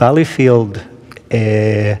 Valleyfield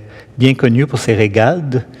est bien connu pour ses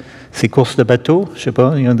régades, ses courses de bateaux. Je sais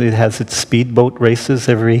pas, it has its speedboat races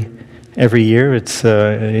every year. It's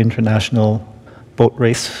an international boat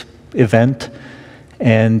race event,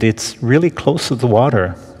 and it's really close to the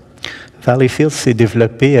water. Valleyfield s'est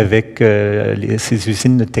développé avec ses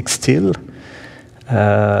usines de textiles,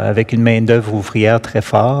 avec une main-d'œuvre ouvrière très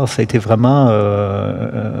forte. Ça a été vraiment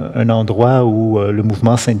un endroit où le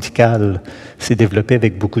mouvement syndical s'est développé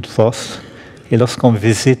avec beaucoup de force. Et lorsqu'on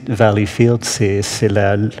visite Valleyfield, c'est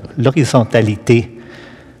l'horizontalité,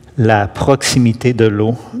 la proximité de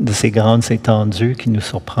l'eau, de ces grandes étendues qui nous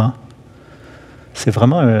surprend. C'est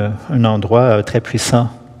vraiment un endroit très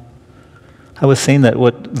puissant. I was saying that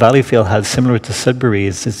what Valleyfield has similar to Sudbury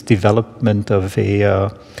is its development of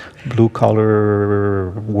a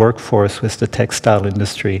blue-collar workforce with the textile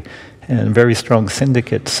industry and very strong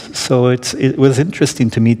syndicates. So it was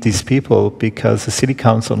interesting to meet these people because the city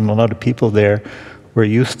council and a lot of people there were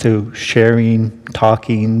used to sharing,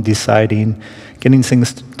 talking, deciding, getting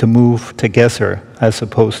things to move together as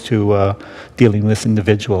opposed to dealing with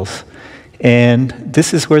individuals. And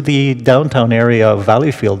this is where the downtown area of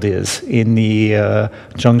Valleyfield is, in the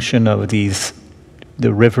junction of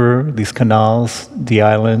the river, these canals, the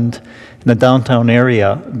island, and the downtown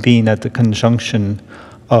area being at the conjunction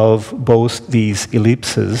of both these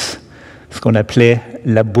ellipses, ce qu'on appelait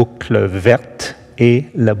la boucle verte et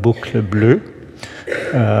la boucle bleue.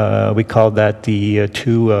 We call that the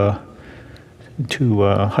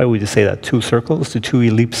how would you say that? Two circles, the two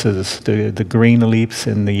ellipses, the green ellipse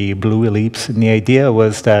and the blue ellipse. And the idea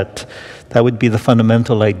was that would be the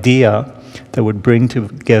fundamental idea that would bring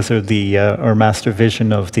together our master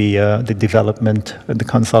vision of the development, the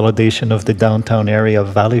consolidation of the downtown area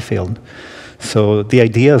of Valleyfield. So the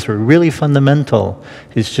ideas were really fundamental.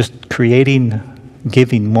 It's just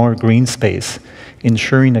giving more green space,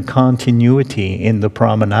 ensuring a continuity in the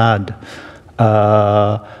promenade,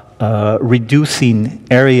 reducing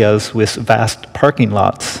areas with vast parking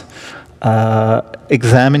lots,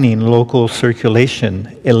 examining local circulation,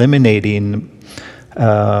 eliminating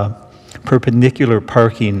perpendicular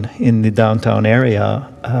parking in the downtown area,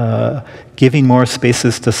 giving more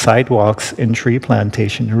spaces to sidewalks and tree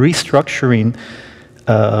plantation, restructuring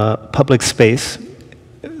public space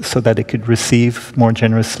so that it could receive more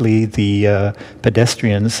generously the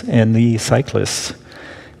pedestrians and the cyclists.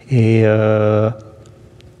 Et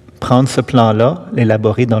prendre ce plan-là,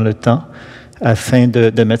 l'élaborer dans le temps, afin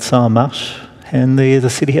de mettre ça en marche. And the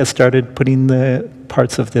city has started putting the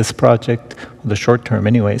parts of this project, the short term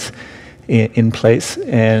anyways, in place,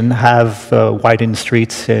 and have widened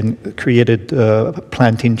streets and created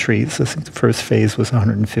planting trees. I think the first phase was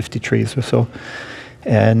 150 trees or so,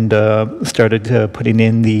 and started putting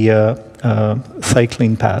in the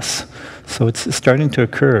cycling paths. So it's starting to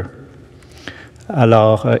occur.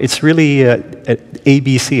 Alors, it's really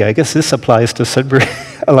ABC. I guess this applies to Sudbury.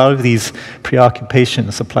 A lot of these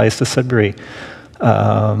preoccupations applies to Sudbury.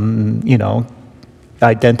 You know,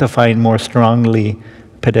 identifying more strongly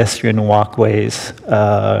pedestrian walkways,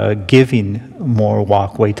 giving more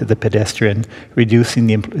walkway to the pedestrian, reducing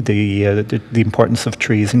the importance of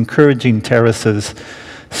trees, encouraging terraces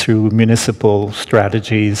through municipal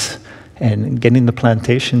strategies, and getting the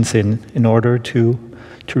plantations in order to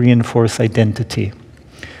reinforce identity.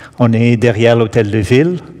 On est derrière l'hôtel de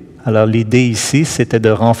ville. Alors l'idée ici, c'était de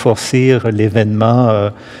renforcer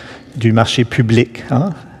l'événement du marché public.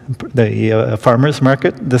 Hein? The farmers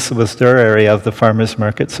market, this was their area of the farmers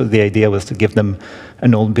market, so the idea was to give them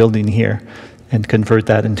an old building here and convert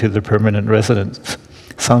that into the permanent residence.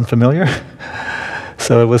 Sound familiar?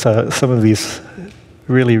 So it was some of these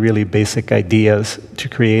really, really basic ideas to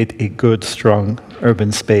create a good, strong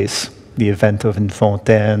urban space. The event of une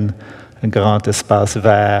fontaine, un grand espace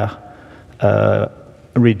vert,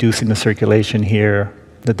 reducing the circulation here,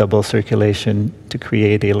 the double circulation to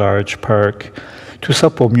create a large park. Tout ça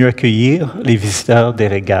pour mieux accueillir les visiteurs des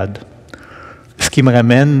régades. Ce qui me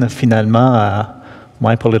ramène finalement à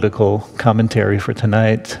my political commentary for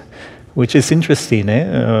tonight, which is interesting.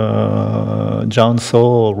 John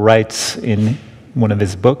Soule writes in one of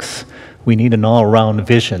his books, we need an all-round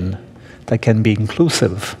vision that can be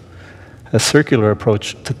inclusive, a circular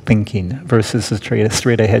approach to thinking versus a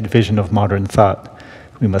straight-ahead vision of modern thought.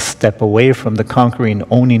 We must step away from the conquering,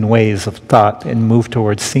 owning ways of thought and move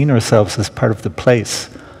towards seeing ourselves as part of the place.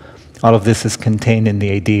 All of this is contained in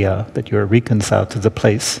the idea that you are reconciled to the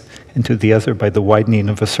place and to the other by the widening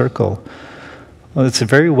of a circle. Well, it's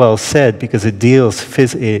very well said because it deals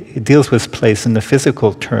with place in the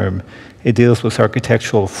physical term. It deals with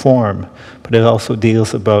architectural form, but it also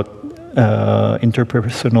deals about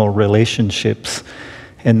interpersonal relationships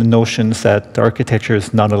and the notions that architecture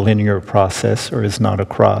is not a linear process or is not a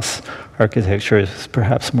cross. Architecture is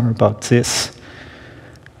perhaps more about this.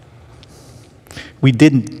 We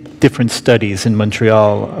did different studies in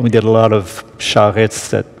Montreal. We did a lot of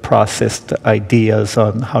charrettes that processed ideas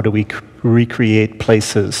on how do we recreate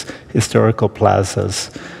places, historical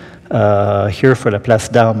plazas. Here for La Place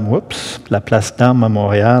d'Armes, La Place d'Armes à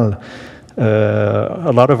Montréal,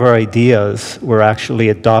 a lot of our ideas were actually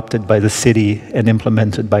adopted by the city and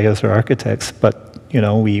implemented by other architects, but you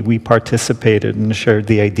know, we participated and shared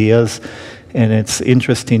the ideas, and it's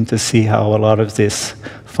interesting to see how a lot of this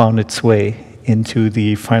found its way into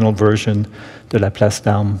the final version de La Place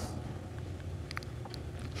d'Armes.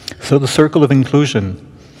 So the circle of inclusion,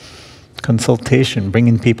 consultation,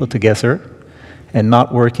 bringing people together and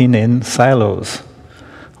not working in silos.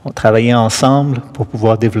 Travailler ensemble pour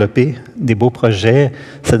pouvoir développer des beaux projets,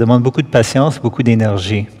 ça demande beaucoup de patience, beaucoup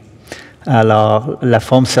d'énergie. Alors, la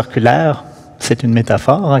forme circulaire, c'est une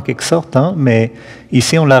métaphore en quelque sorte, hein, mais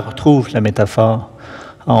ici on la retrouve, la métaphore.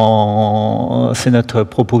 C'est notre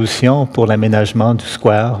proposition pour l'aménagement du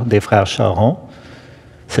square des Frères Charon.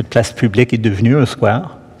 Cette place publique est devenue un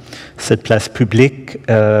square. Cette place publique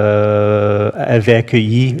avait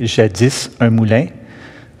accueilli jadis un moulin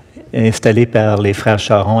installé par les Frères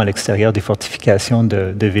Charon à l'extérieur des fortifications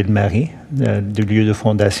de Ville-Marie, du lieu de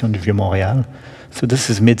fondation du Vieux-Montréal. So this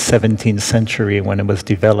is mid-17th century when it was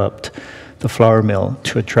developed, the flour mill,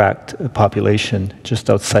 to attract a population just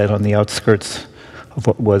outside on the outskirts of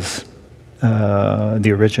what was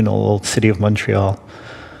the original old city of Montreal.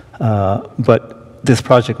 But this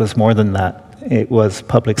project was more than that. It was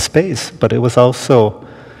public space, but it was also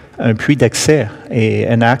un puits d'accès,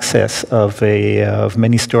 an access of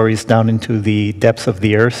many stories down into the depths of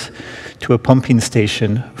the earth to a pumping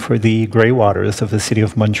station for the grey waters of the city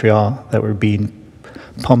of Montreal that were being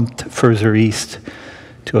pumped further east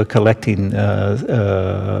to a collecting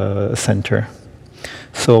center.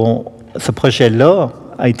 Ce projet-là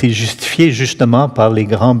a été justifié justement par les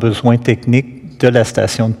grands besoins techniques de la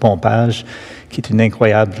station de pompage, qui est une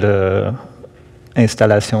incroyable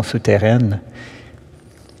installation souterraine.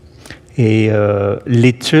 Et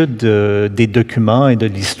l'étude des documents et de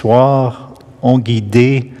l'histoire ont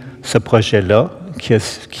guidé ce projet-là,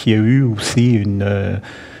 qui a eu aussi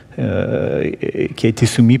qui a été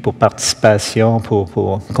soumis pour participation,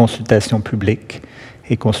 pour consultation publique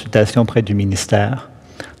et consultation près du ministère.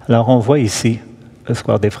 Alors on voit ici le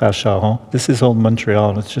square des Frères Charon. This is Old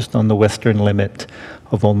Montreal. It's just on the western limit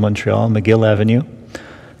of Old Montreal, McGill Avenue.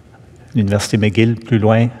 L'Université McGill, plus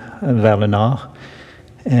loin, vers le nord.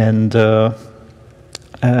 And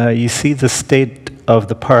you see the state of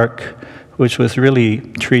the park, which was really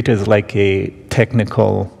treated as like a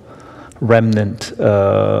technical remnant.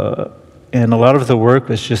 And a lot of the work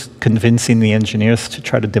was just convincing the engineers to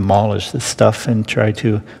try to demolish this stuff and try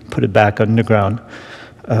to put it back underground.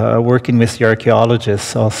 Working with the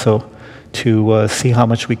archaeologists also to see how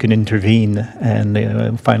much we could intervene.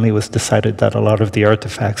 And finally it was decided that a lot of the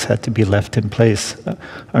artifacts had to be left in place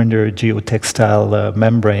under a geotextile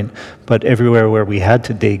membrane. But everywhere where we had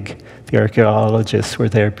to dig, the archaeologists were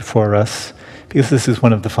there before us, because this is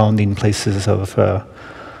one of the founding places of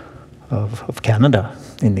Canada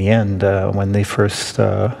in the end, when the first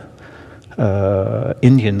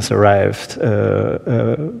Indians arrived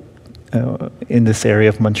in this area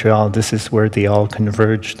of Montreal. This is where they all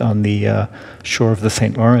converged on the shore of the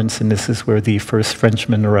St. Lawrence, and this is where the first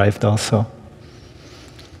Frenchmen arrived also.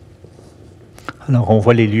 Alors on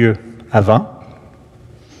voit les lieux avant,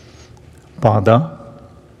 pendant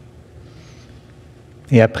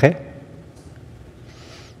et après.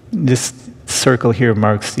 This circle here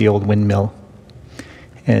marks the old windmill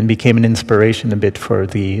and became an inspiration a bit for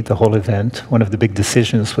the whole event. One of the big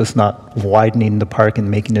decisions was not widening the park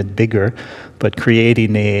and making it bigger, but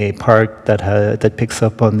creating a park that picks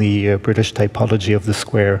up on the British typology of the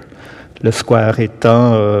square. Le square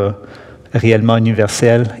étant réellement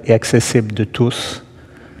universel et accessible de tous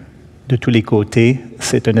les côtés.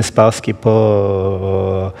 C'est un espace qui n'est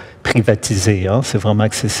pas privatisé, hein? C'est vraiment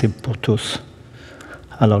accessible pour tous.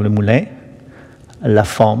 Alors le moulin, la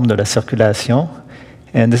forme de la circulation,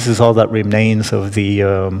 and this is all that remains of the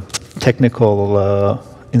technical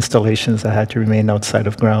installations that had to remain outside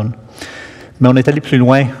of ground. Mais on est allé plus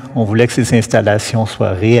loin. On voulait que ces installations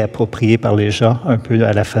soient réappropriées par les gens, un peu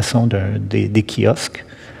à la façon des kiosques,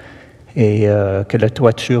 et que la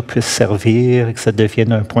toiture puisse servir et que ça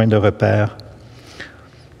devienne un point de repère.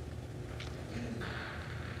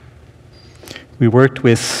 We worked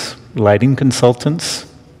with lighting consultants,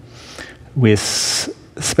 with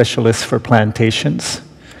specialists for plantations,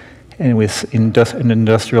 and with an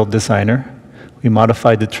industrial designer. We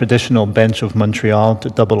modified the traditional bench of Montreal to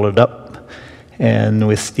double it up, and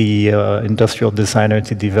with the industrial designer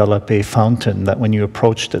to develop a fountain that when you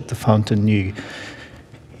approached it, the fountain, you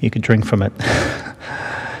could drink from it.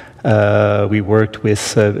 We worked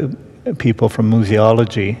with people from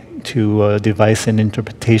museology to devise an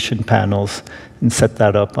interpretation panels and set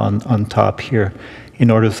that up on top here, in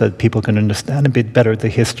order so that people can understand a bit better the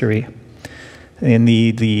history. And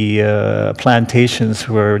the plantations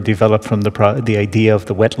were developed from the idea of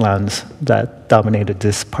the wetlands that dominated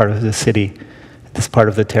this part of the city, this part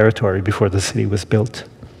of the territory before the city was built.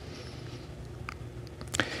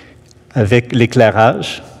 Avec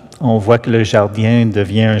l'éclairage, on voit que le jardin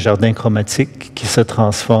devient un jardin chromatique qui se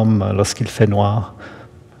transforme lorsqu'il fait noir.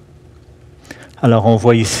 Alors on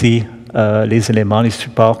voit ici les éléments, les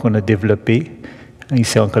supports qu'on a développés,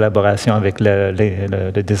 ici en collaboration avec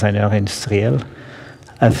le designer industriel,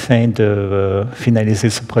 afin de finaliser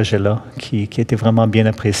ce projet-là, qui a été vraiment bien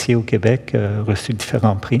apprécié au Québec, reçu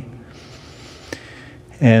différents prix.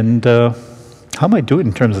 And how am I doing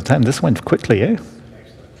in terms of time? This went quickly, eh?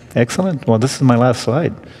 Excellent. Well, this is my last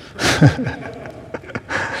slide.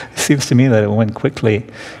 It seems to me that it went quickly.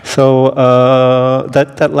 So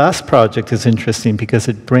that last project is interesting because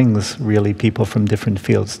it brings really people from different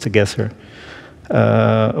fields together.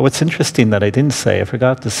 What's interesting that I didn't say, I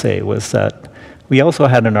forgot to say, was that we also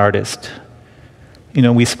had an artist. You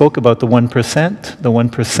know, we spoke about the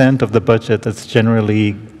 1% of the budget that's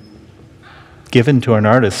generally given to an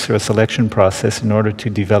artist through a selection process in order to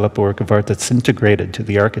develop a work of art that's integrated to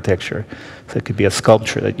the architecture. So it could be a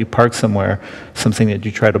sculpture that you park somewhere, something that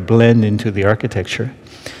you try to blend into the architecture.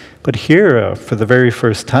 But here, for the very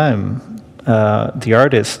first time, the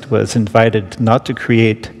artist was invited not to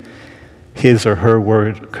create his or her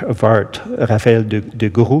work of art. Raphaël de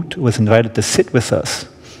Groot was invited to sit with us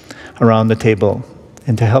around the table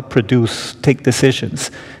and to help take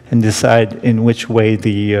decisions, and decide in which way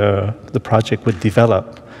the project would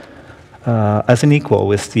develop as an equal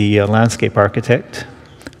with the landscape architect,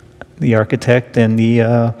 and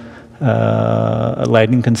the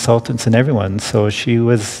lighting consultants and everyone. So she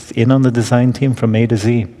was in on the design team from A to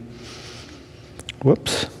Z.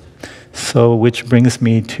 Whoops. So which brings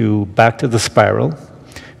me back to the spiral,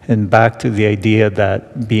 and back to the idea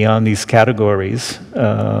that beyond these categories,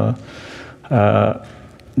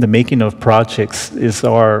 the making of projects is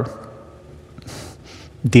our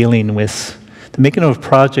dealing with. The making of a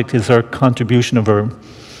project is our contribution of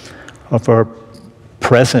our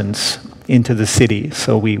presence into the city.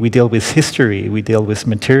 So we deal with history, we deal with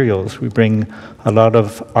materials, we bring a lot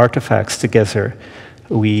of artifacts together,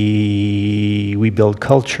 we build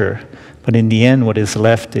culture. But in the end, what is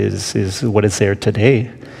left is what is there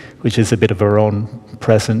today, which is a bit of our own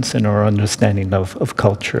presence and our understanding of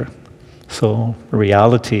culture. So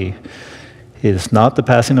reality is not the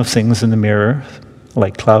passing of things in the mirror,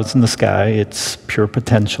 like clouds in the sky. It's pure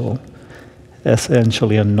potential,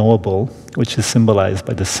 essentially unknowable, which is symbolized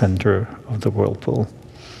by the center of the whirlpool.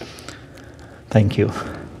 Thank you.